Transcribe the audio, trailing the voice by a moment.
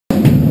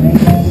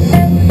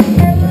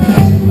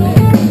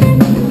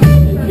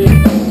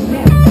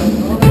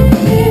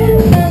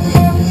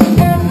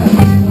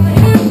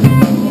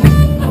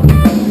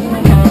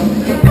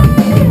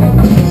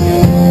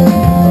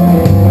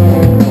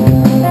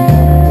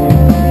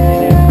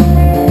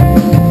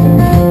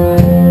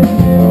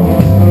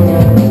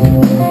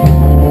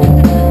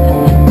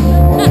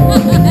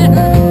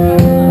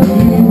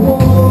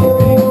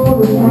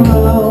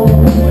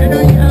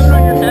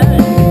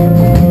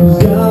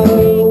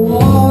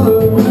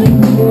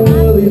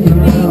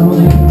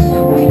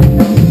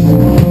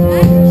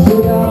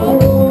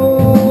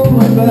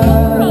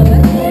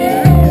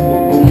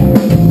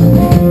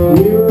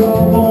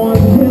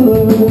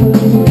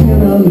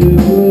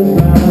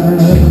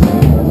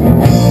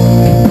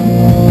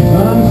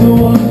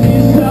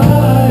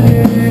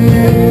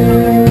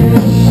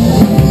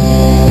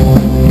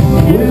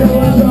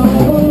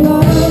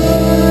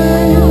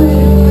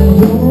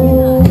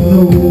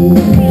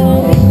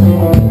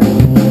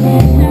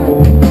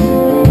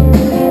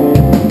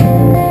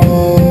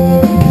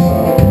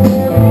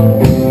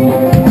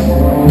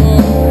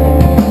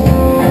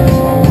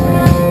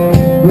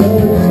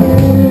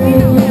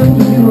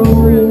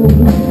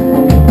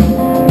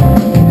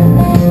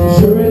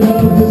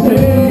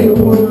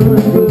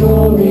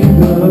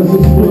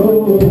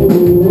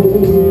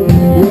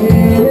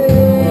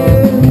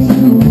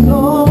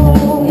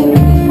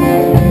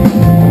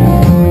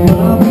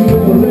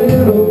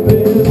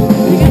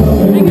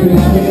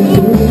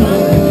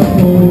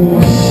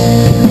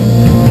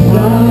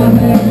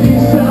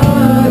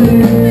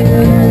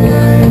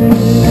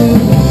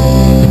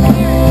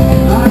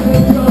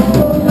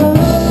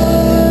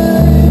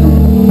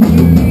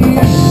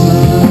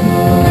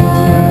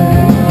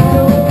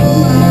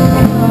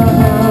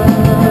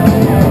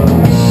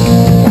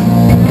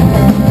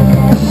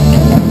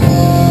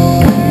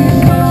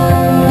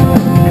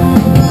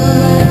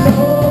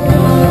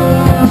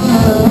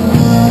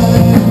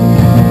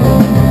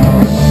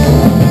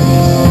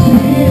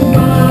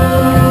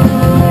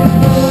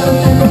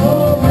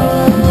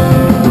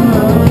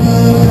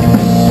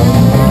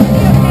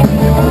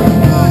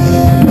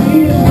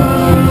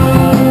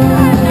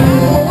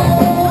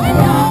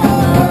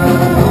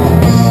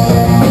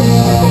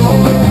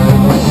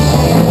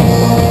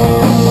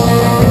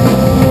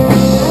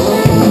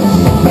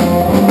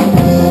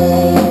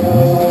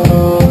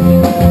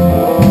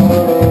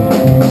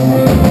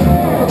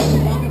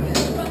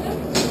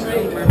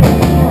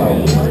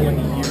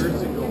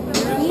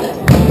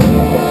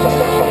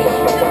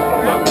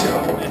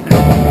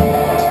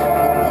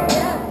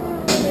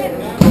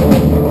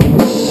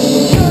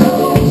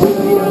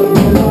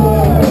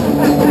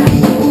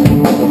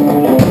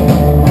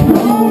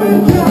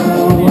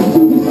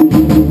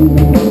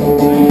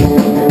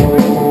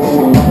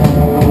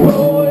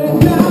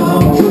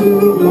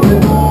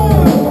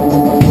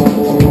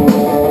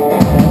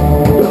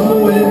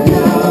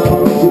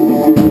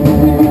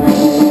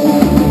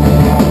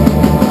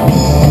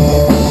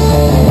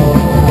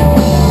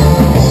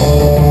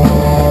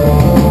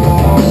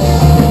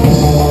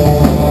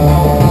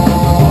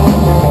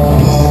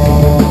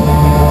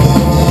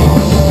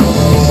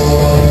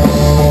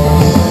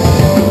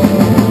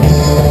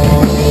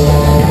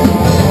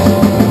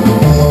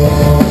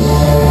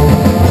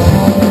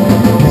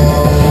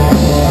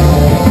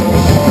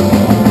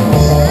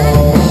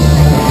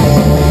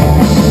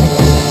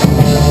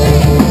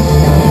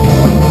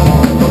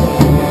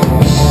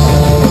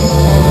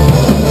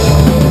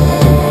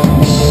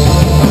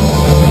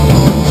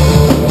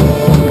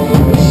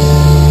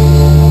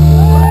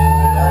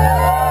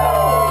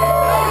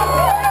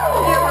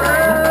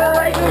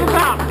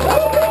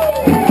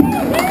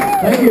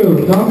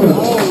tacos.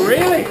 Oh,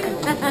 really?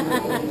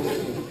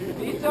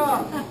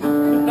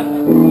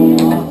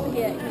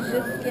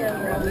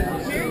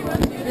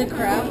 The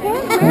crab?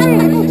 Mary,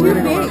 it's too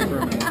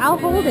big. I'll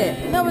hold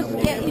it. No, you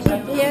should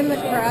scan the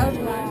crab.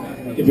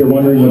 If you're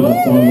wondering what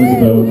that song was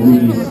about,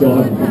 we still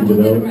haven't figured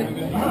it out.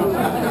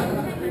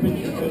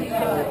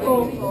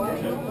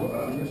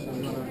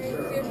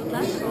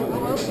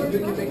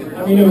 I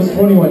mean, it was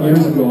 21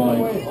 years ago.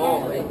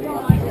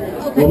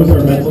 What was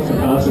our mental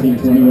capacity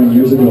 21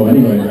 years ago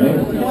anyway, right?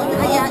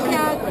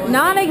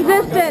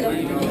 Non-existent.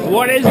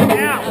 What is it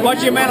now?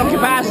 What's your mental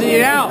capacity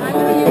now?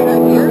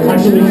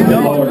 Actually,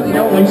 no.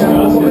 Thanks for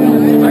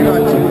asking. I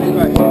got you.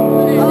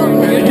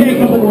 You take a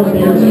couple more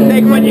beers.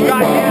 Take what you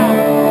got now.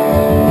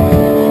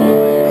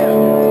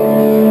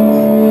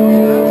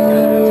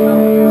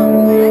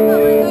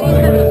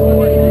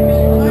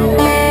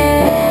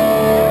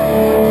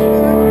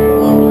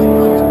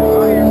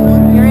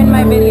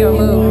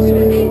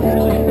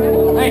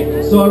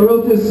 So I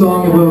wrote this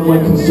song about my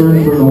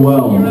concern for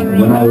Noel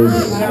when I was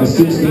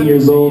 16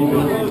 years old.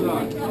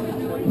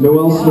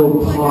 Noel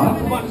smoked pot.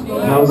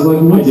 And I was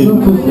like, what's up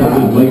with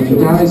that? Like, the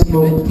guy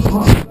smoked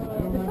pot.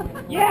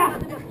 Yeah!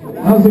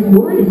 I was like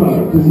worried about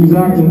it because he was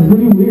acting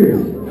pretty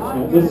weird.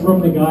 This is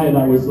from the guy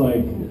that was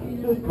like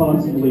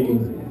constantly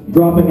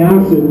dropping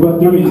acid,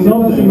 but it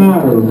doesn't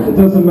matter. It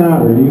doesn't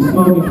matter. He was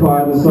smoking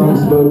pot. The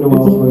song's about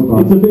Noel smoking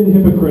pot. It's a bit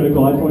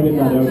hypocritical. I pointed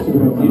that out to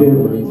him. You did.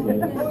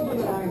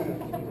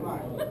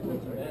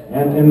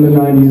 And in the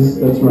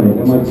 90s, that's right.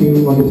 And my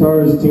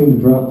guitar is tuned to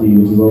drop D,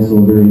 which is also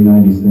a very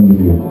 90s thing to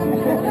do.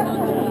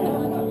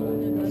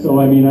 So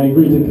I mean, I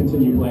agreed to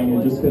continue playing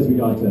it just because we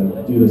got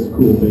to do this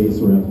cool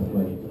bass riff.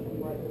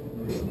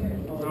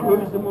 But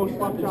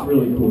it's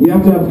really cool. You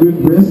have to have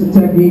good wrist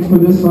technique for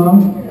this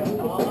song.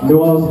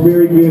 Noel's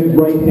very good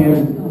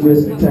right-hand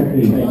wrist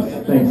technique.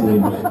 Thanks,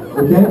 Lee.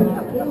 Okay?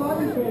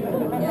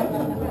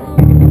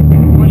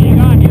 What do you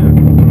got here?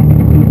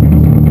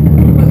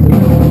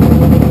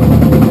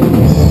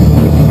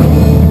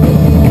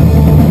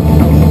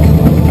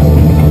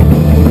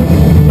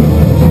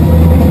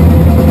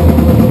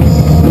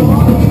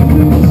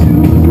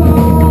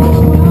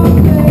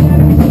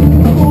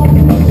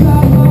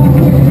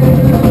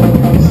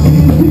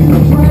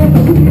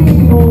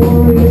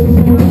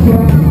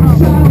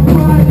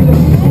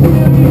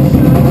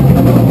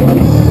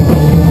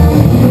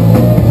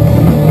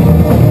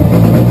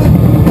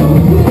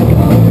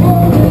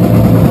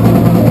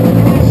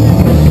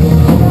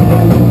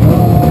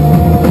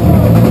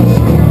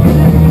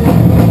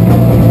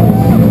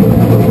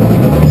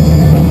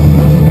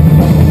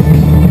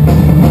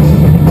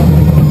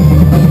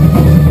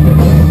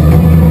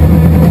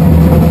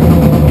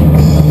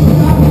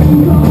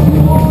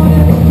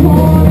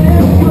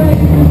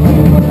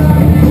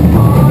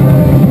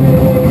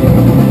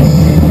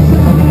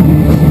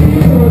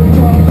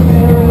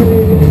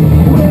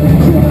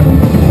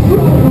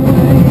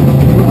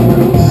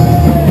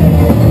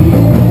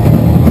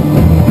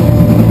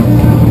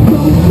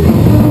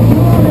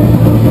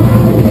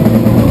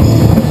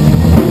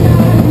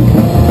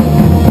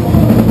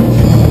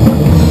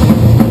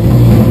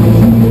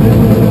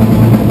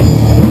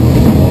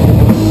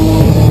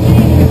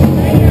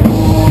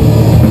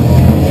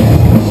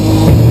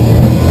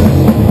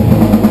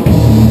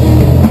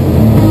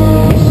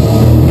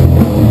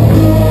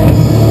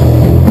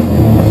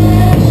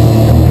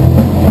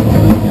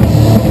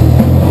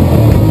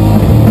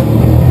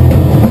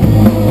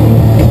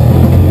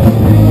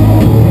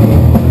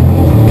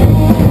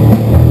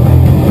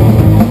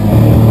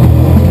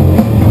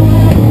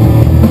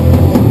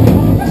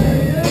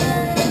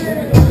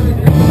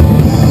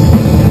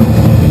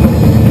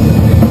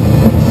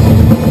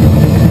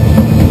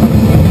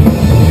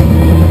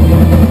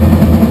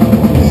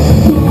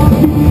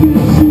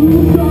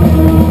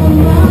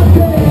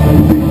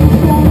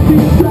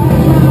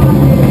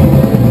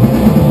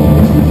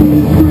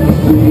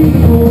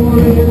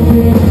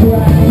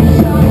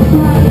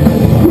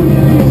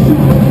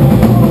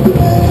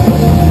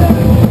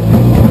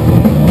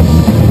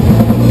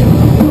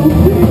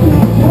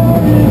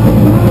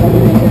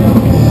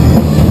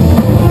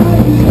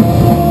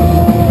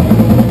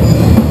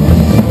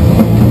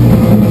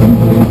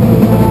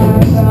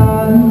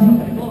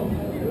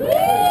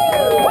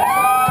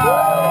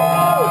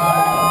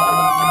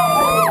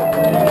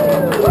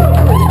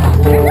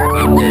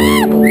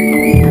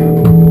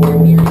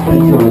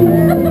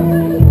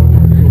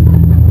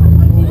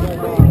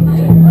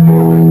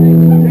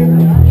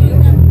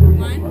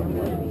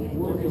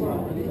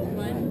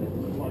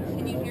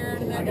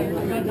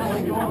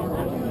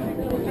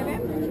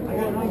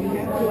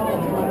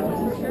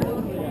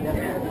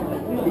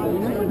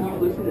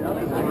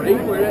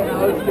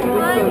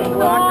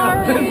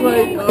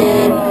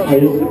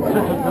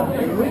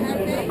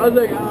 I was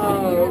like,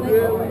 oh,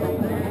 really?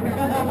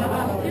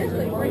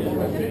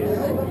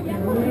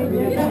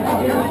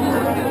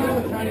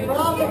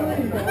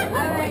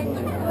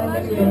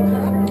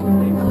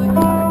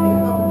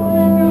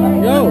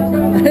 Yo,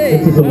 hey.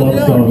 This is a love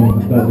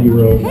song that he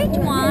wrote. Hey,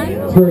 Juan.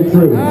 It's very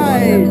true. Hi.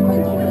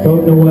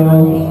 About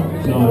Noel.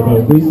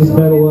 We used to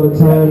spend a lot of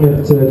time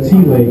at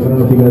T-Lake. I don't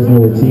know if you guys know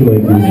where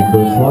T-Lake is in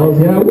Birch Falls.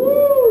 Yeah,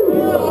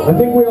 woo! I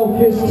think we all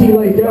fished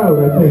T-Lake out,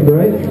 I think,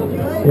 right?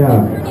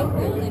 Yeah.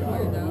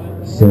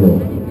 So,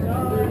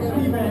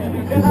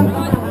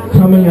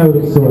 coming out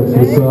of sorts,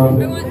 this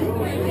song. If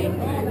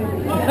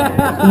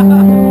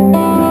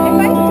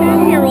I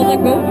stand here, will the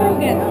GoPro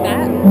get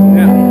that?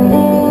 Yeah.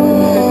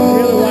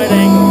 Really wide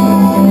angle.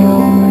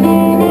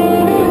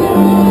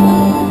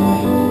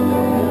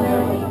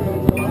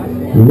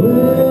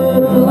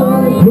 When I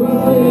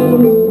cry in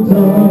the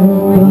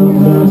dark,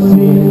 I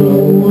see no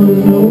one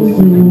knows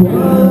who I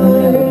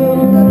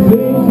am.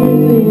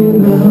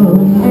 Thinking of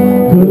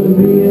could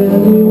be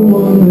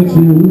anyone that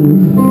you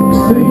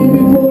see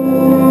before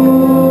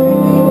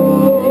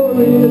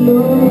in the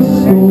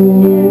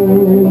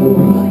storm,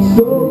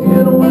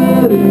 soaking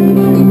wet in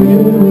the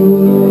middle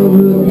of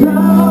a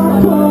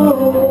downpour.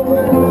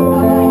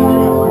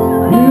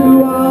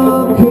 You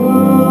are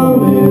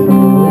coming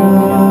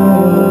round.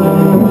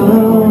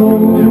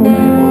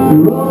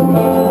 You're on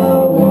my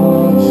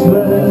watch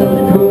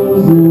that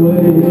goes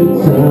away in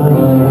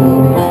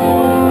time.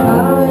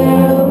 I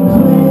am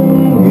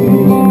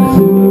clinging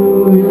to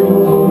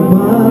your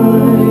mind.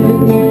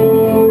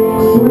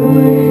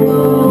 Swing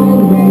on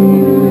me.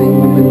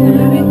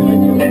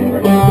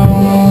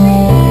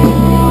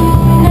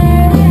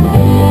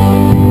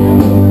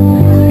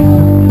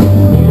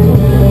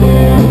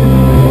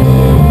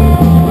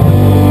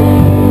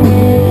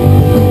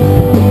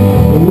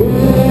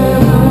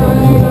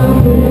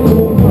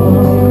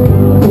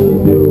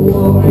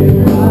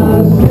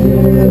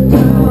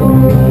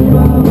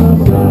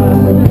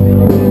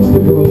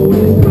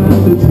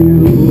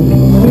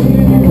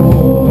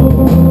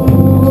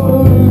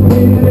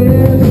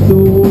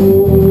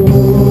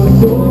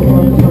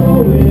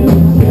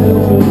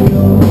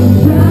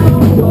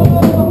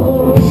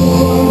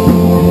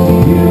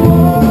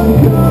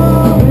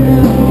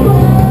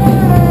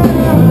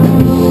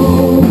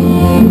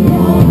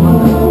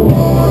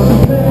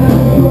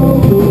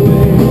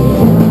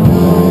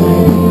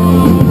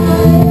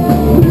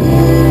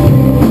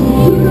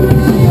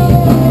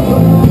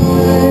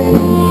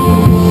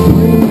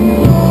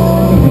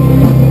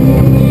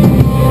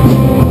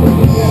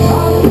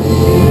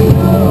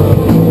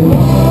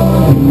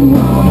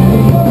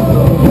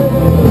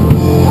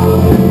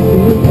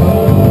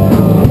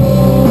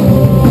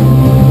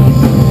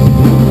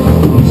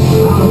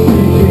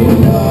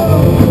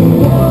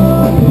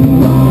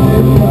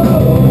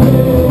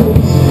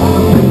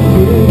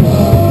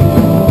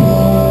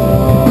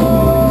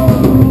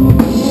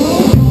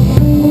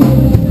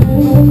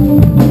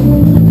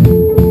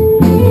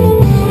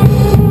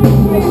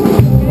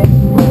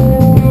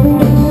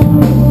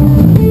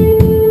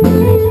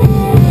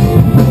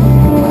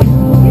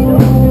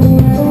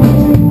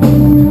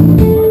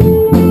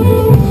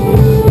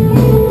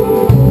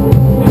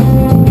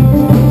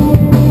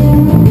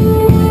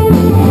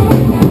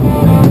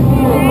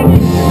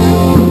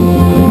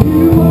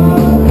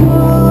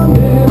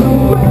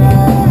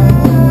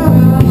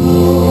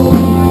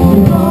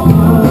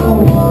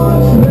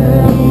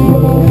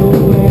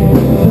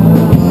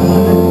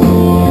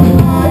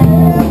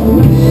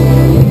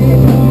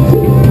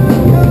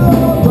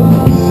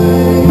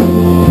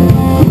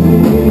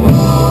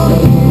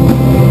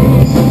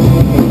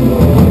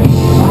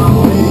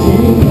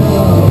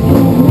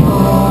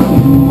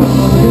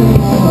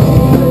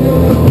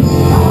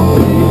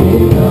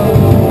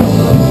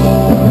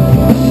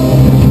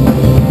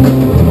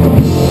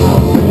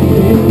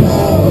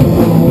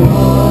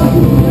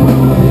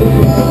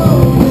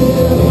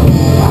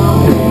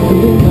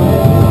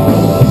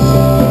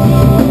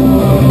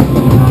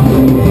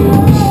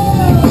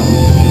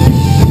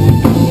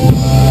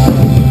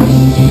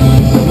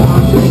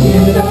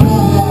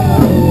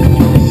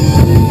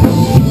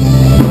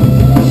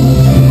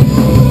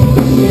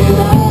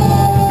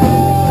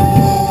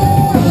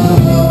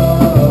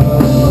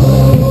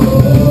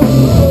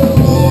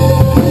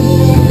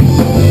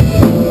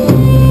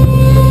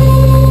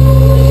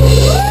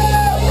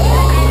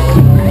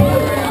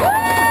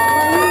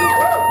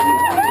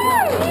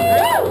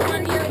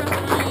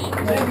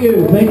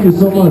 Thank you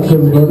so much,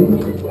 everybody.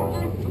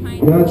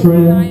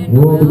 Gatran,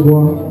 Royal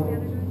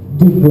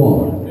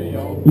Dubois.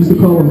 Used to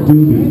call him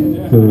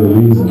Doobie for a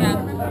reason.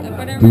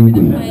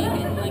 Doobie.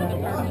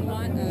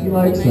 He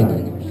likes that.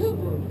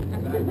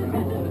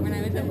 When I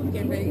was at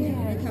Skipper,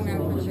 come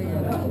out from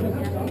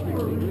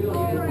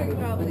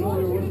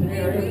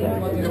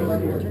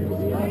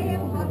I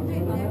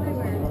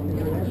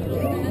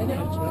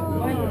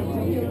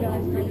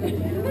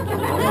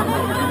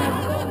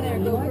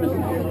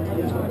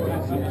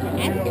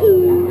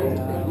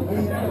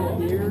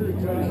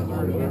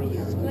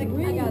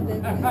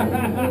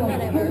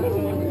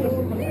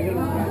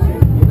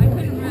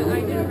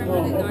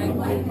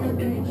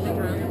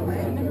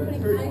didn't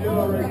remember the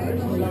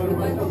guy.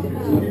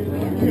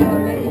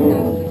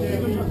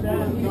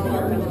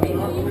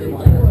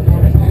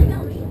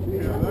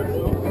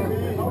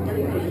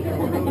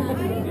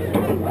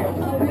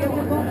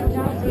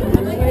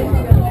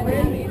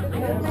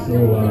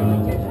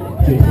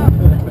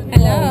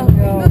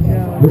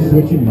 We're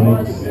switching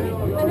mics.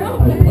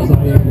 As I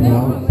am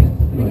now,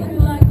 like,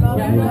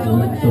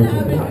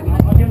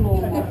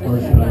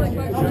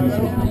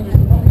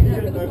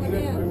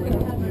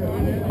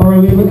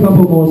 Alright, we have a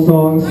couple more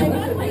songs.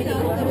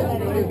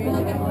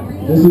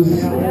 This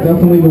is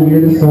definitely the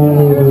weirdest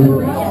song we ever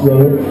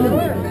wrote.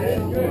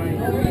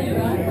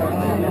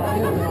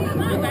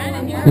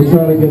 We'll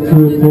try to get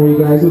through it for you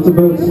guys. It's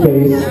about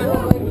space.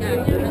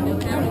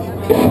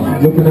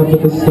 Looking up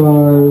at the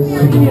stars,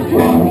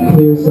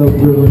 clear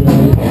self-driven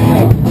night.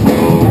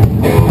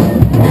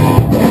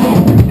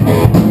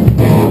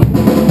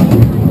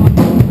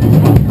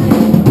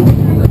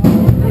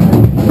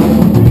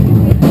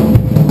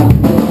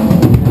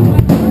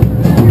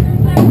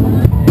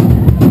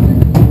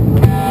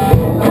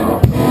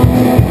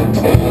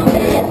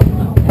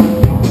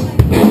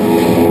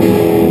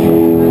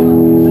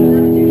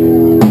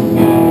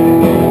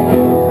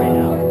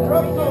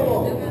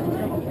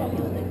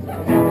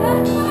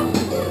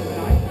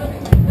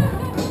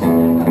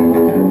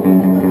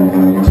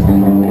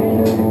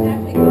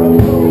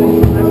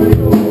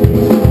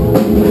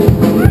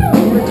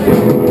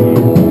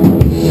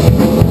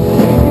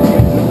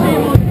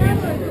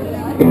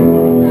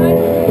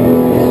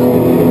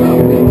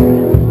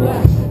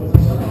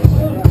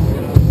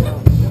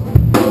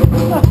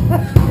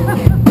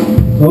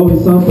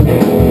 Always something.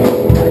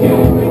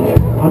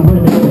 I'm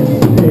playing this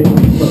thing.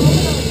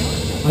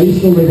 I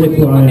used to live with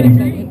Brian,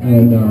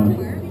 and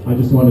I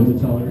just wanted to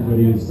tell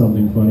everybody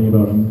something funny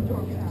about him.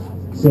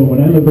 So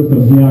when I lived with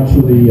him, he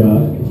actually,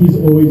 he's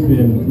always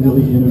been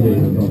really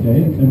innovative,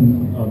 okay?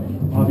 And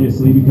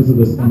obviously because of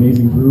this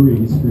amazing brewery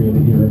he's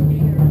created here.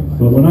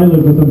 But when I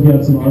lived with him, he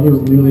had some other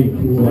really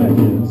cool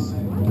ideas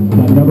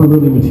that never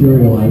really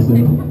materialized.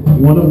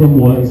 And one of them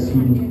was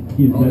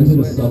he invented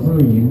a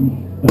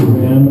submarine that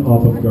ran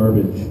off of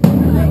garbage.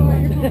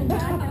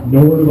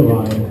 No word of a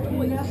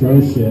lie. Sure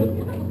as shit.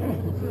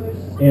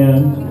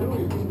 And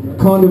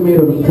Condom made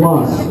of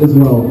floss as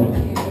well.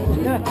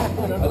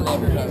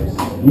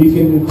 You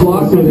can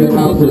floss with it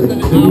after.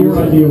 your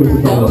idea was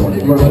the better one.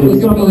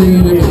 The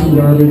submarine racing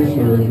garbage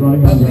or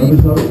running on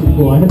garbage, that was pretty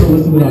cool. I had to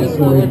listen to that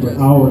story for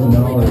hours and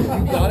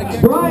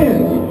hours.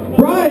 Brian!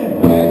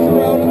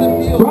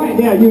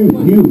 Yeah, you.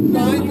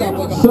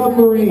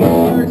 Submarine.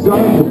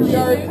 Garbage.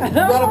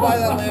 Gotta buy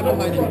that land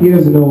behind you. He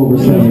doesn't know what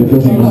we're saying. It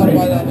doesn't Gotta buy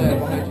matter. that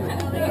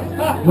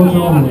land. We'll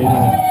tell him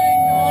later.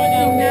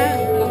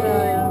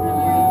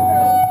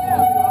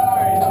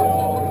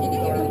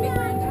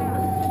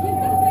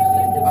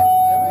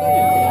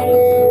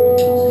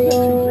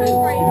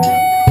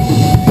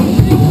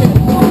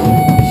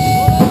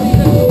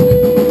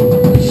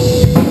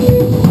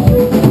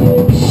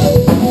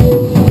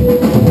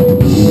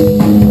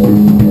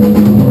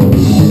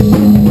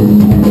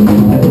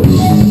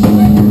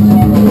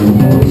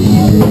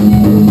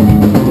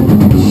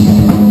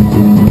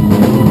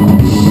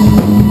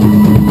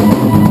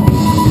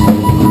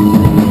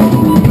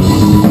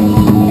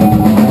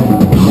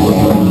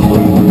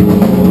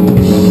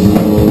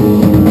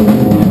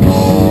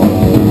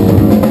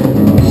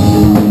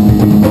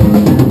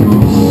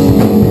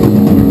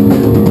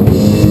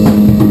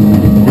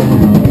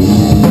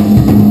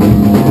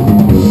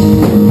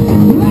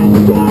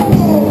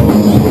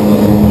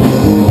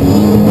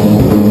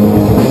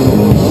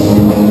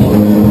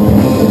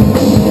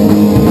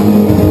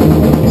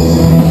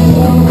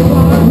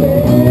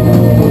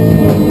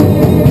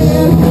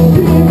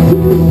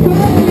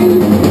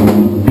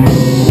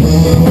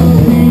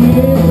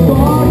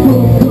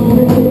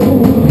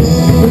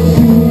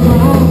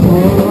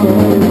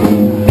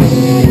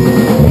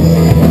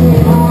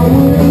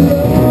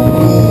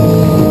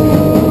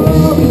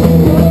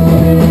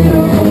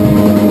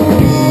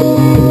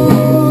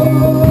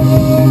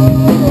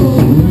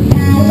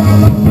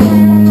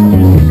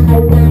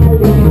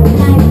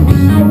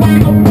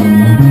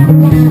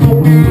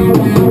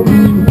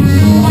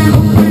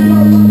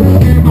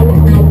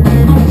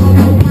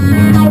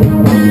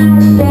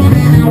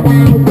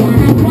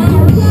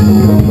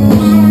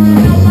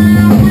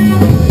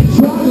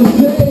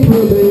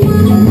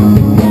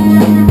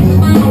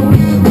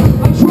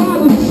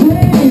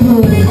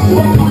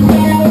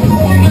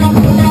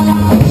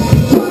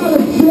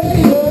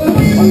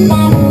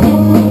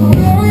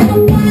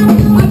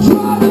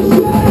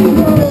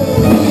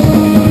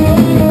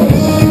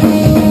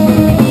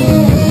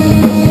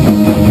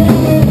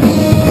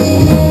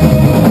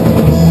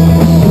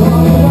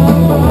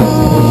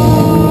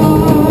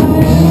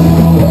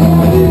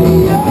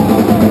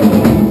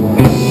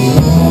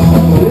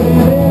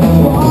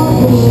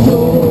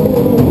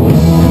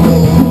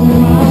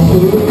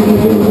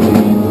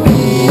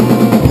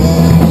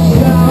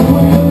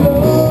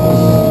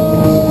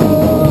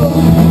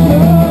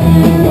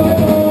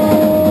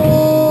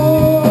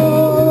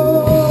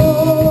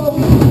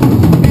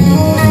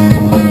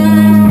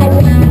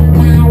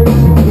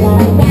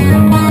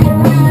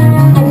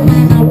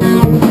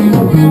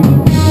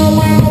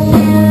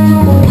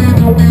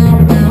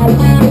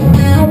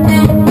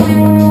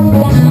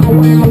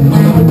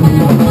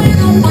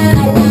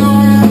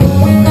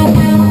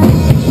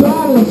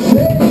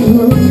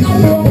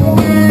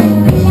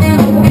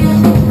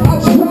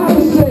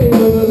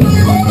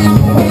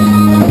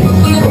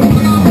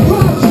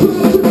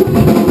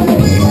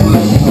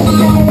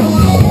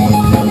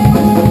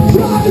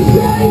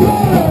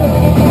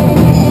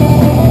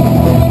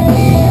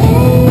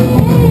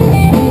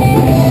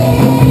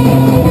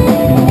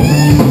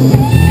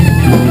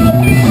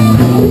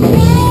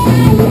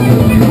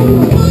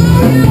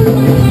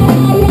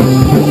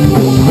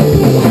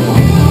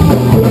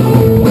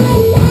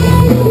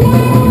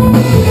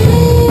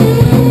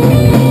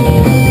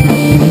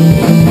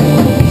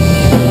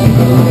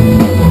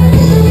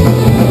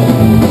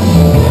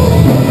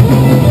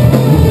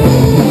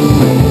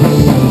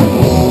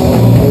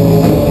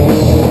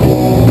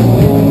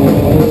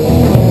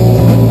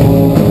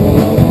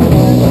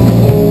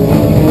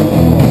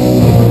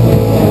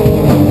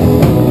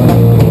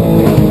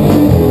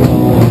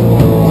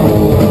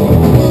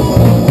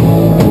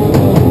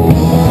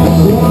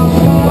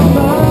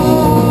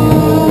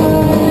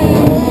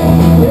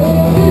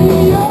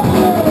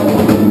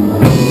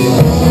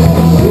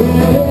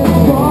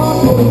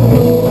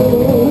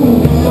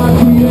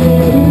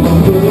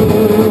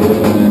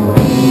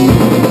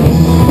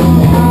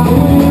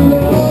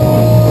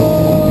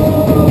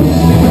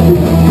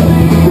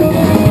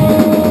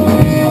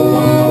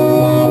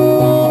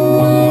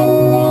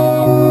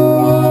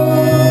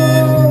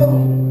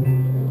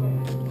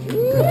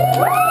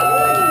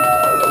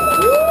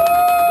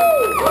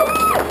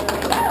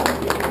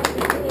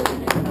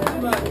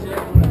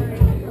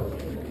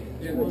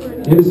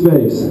 Hit his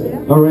face.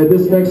 Alright,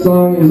 this next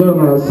song is our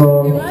last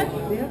song.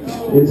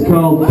 It's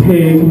called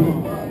Pig.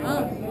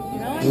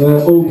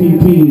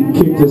 OPP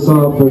kicked us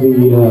off of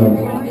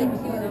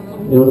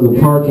the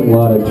parking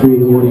lot at 3 in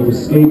the morning for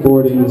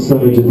skateboarding and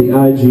summage at the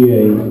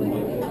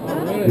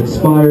IGA.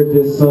 Inspired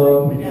this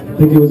song. I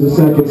think it was the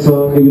second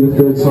song, maybe the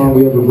third song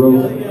we ever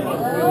wrote.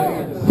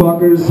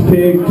 Fuckers,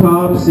 pig,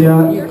 cops,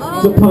 yeah.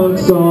 It's a punk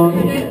song.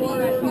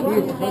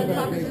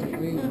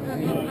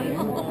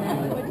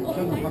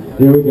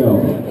 Here we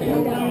go.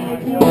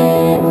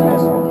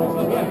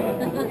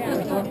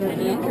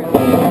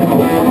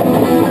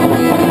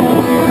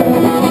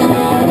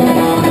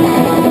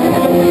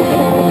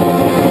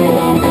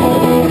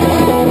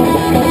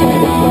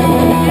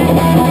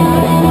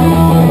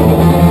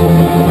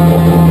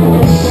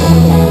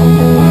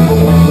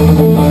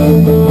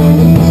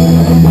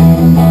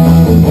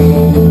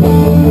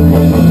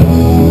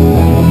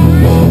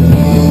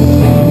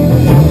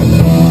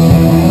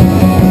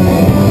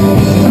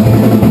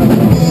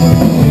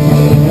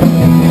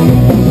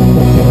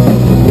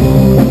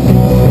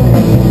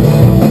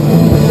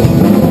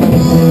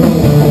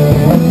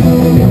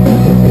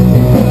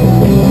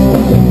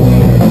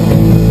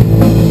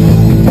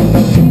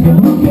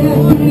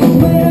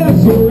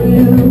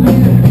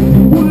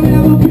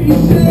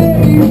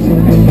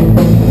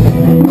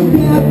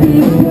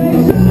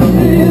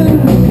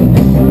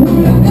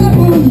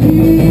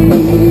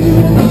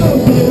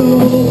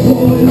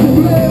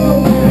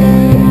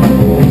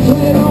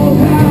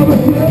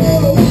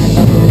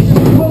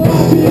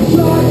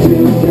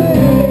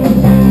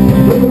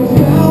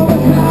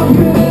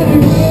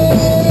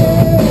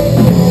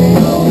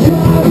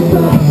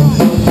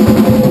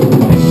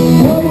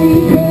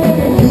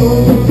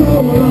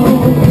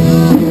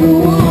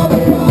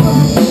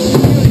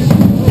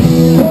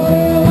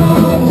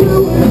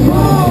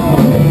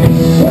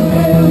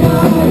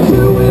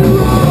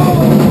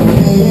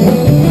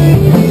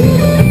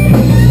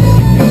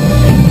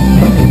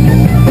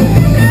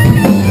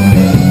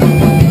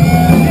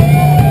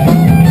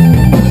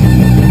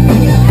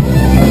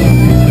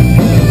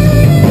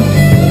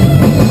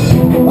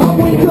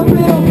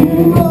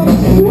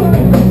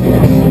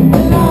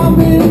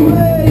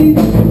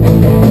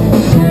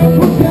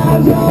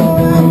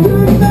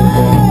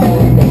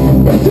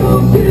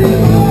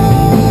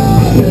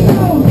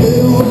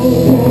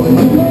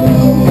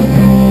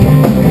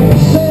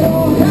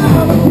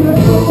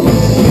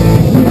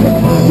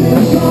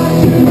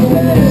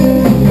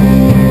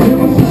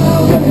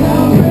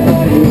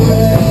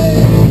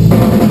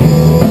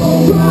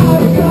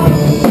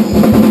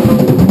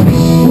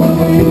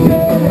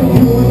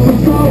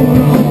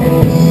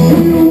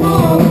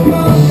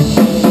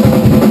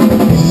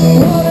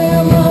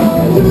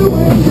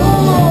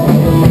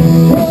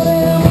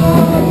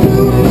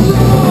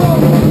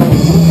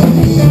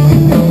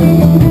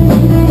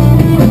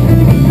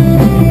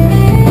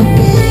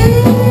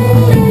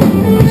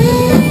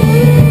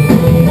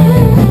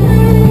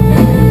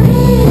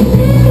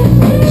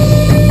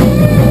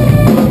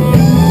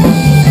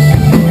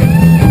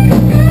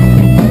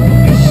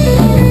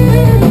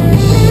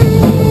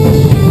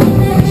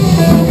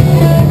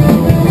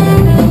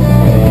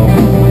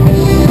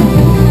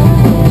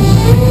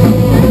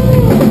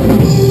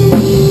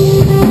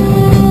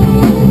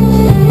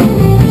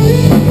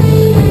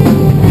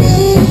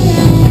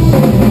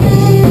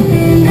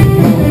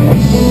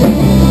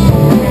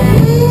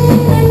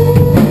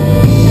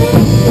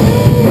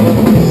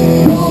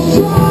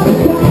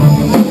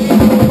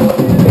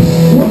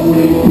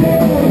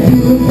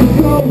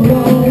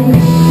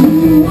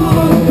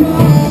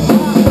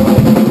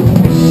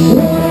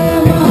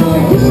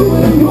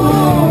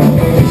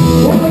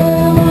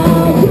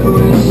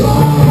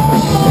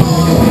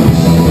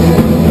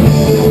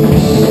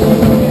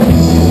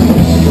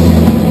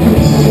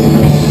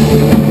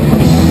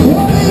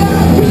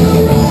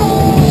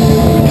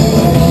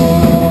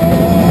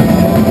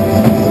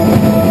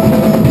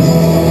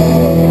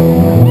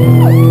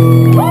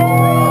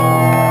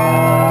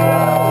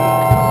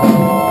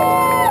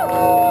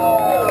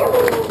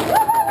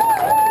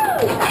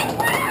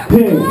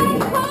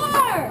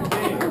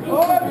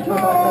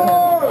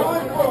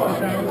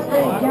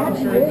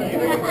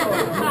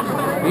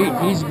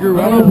 He's grew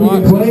I up don't a know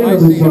lot if we can play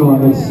since another I've seen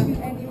song. him. It's,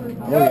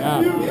 Oh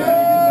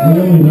yeah. I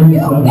only learned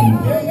 7.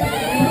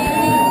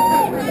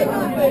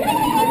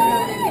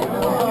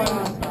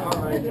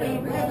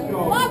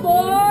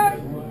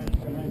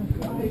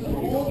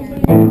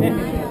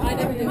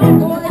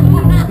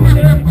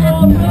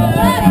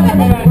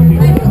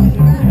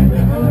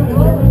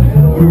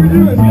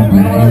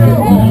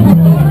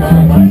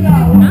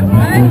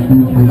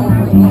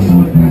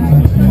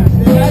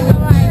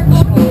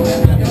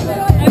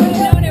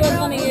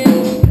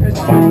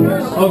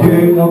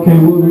 Okay,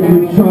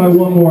 we'll try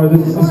one more.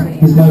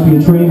 This might be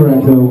a train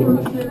wreck though.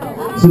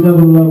 It's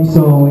another love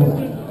song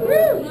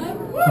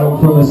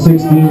from a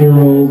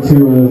 16-year-old to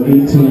an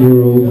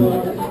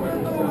 18-year-old.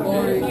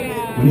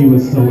 He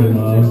was so in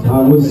love. I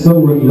was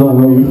so in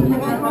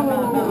love.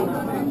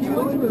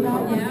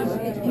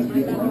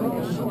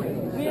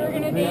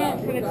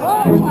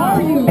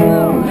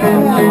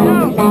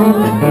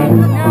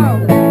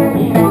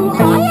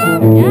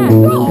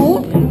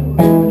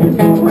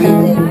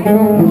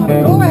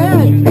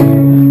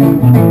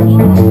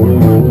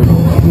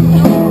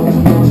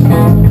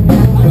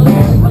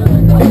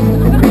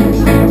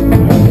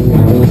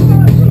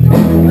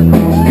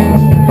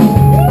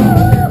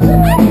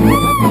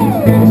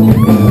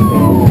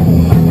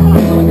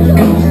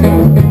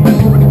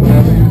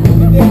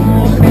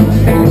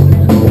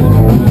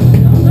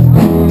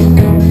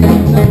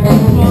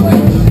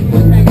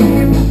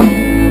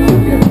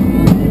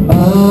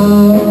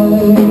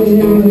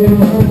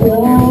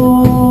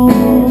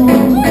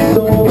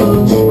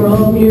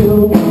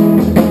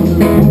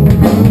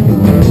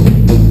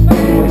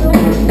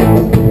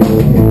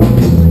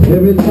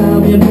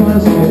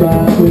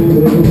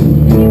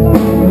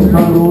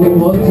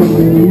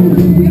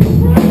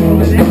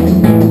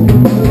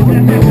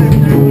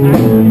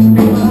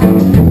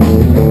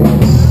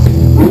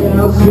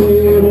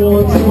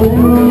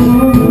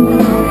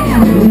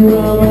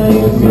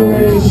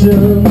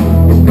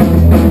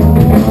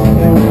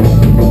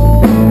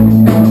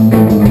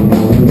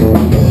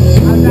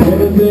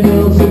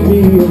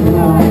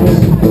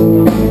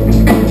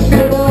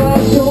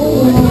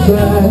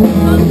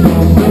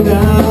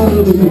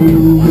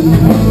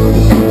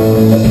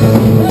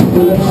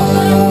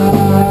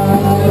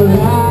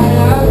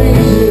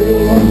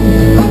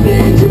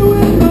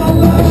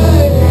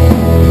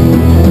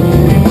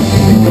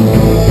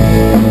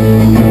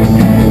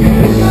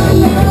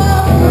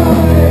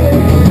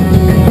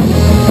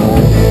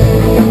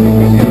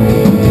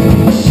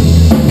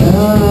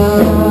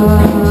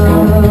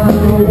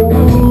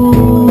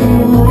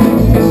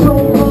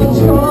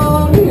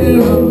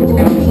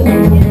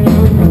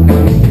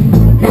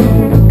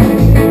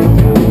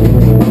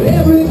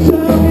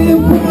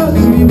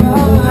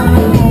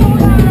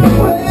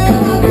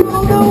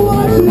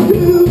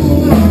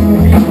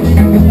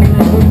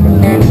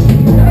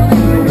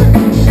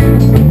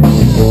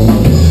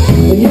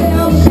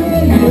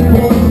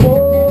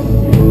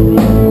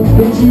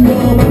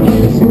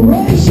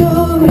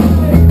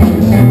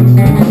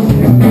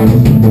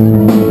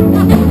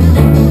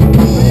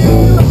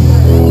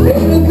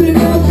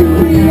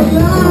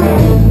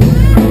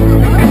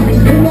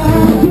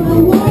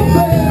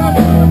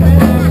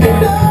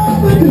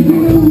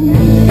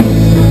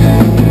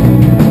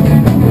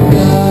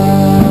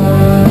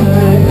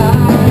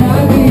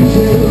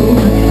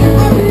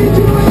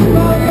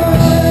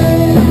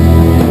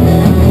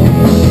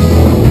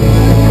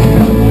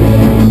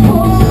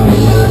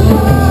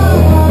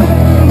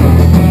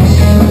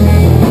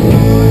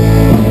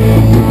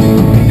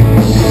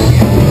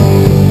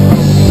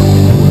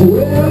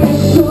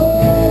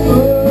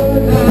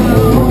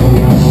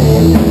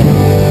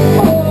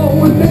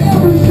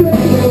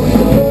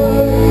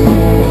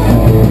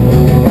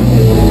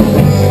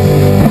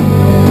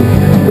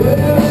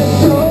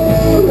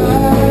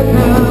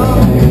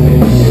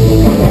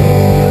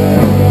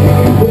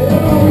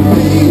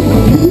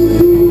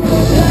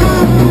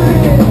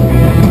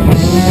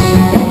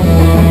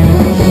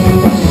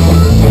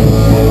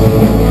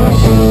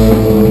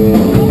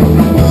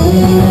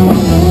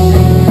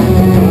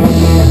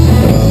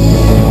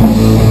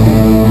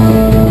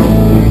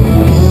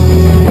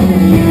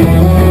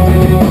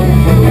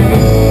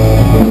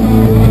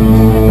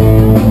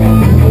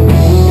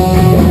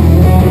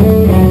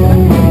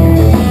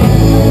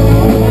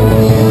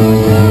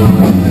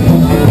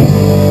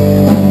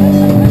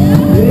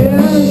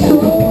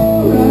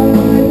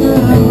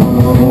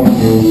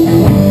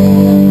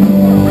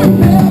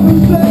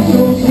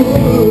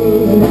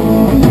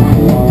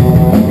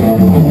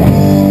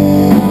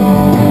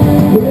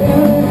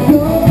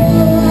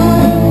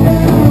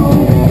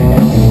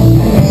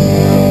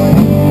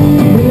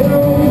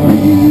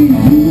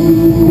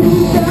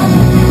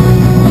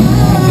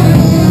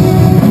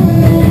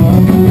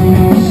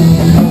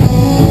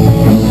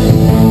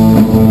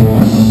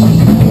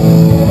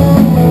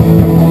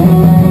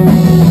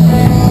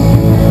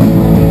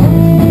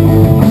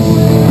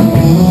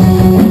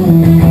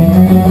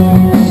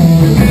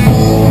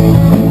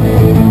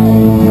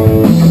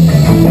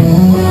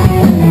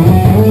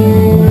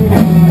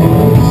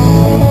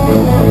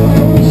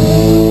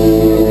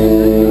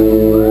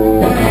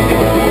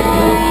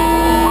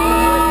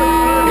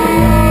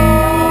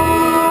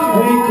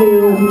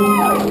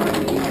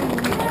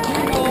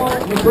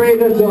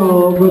 That's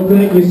all, but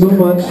thank you so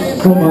much,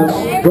 so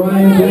much.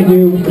 Brian, thank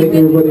you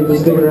everybody for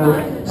sticking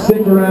around.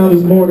 Stick around,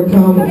 there's more to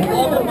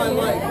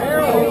come.